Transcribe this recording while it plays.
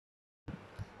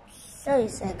30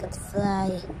 seconds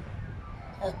fly.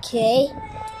 Okay.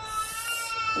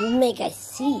 Make I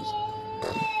see.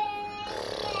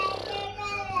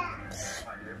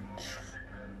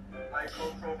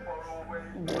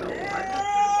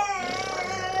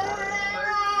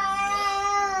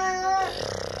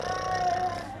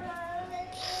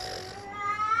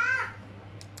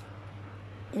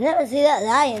 You never see that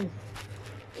lion.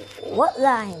 What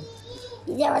lion?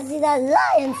 You never see that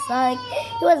lion, Sonic.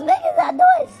 He was making that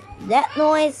noise. That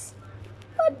noise?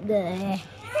 What the heck?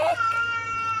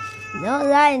 No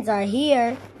lions are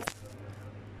here.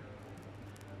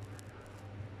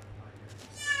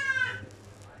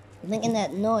 Making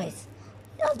that noise.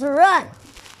 You have to run.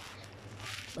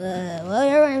 Well,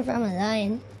 you're running from a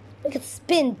lion. Look at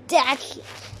Spin Dash,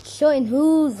 showing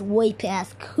who's way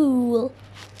past cool.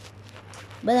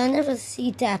 But I never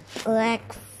see that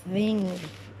black thing.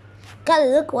 Gotta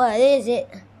look, what is it?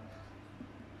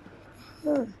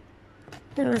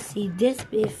 Never see this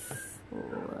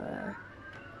before.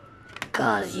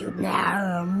 'Cause you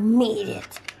never meet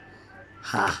it.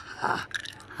 Ha ha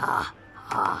ha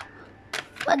ha.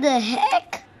 What the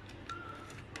heck?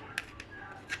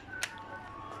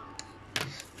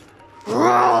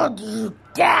 Oh, you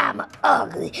damn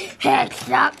ugly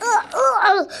hedgehog.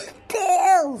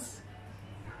 Pills.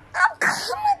 I'm coming.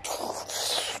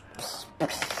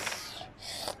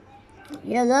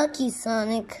 You're lucky,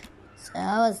 Sonic. So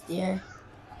I was there.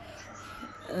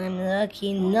 I'm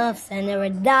lucky enough so I never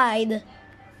died.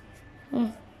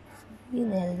 You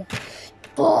never died.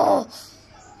 Oh.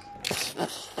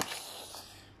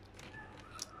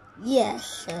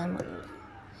 Yes,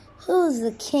 who's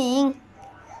the king?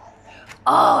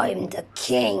 I'm the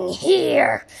king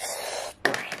here.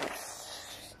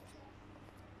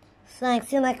 Sonic,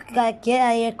 seems like we gotta get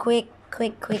out of here quick.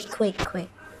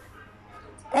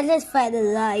 Let's just fight the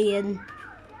lion.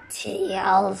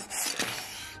 Tails.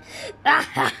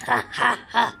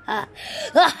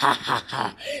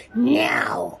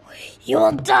 Now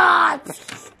you'll die.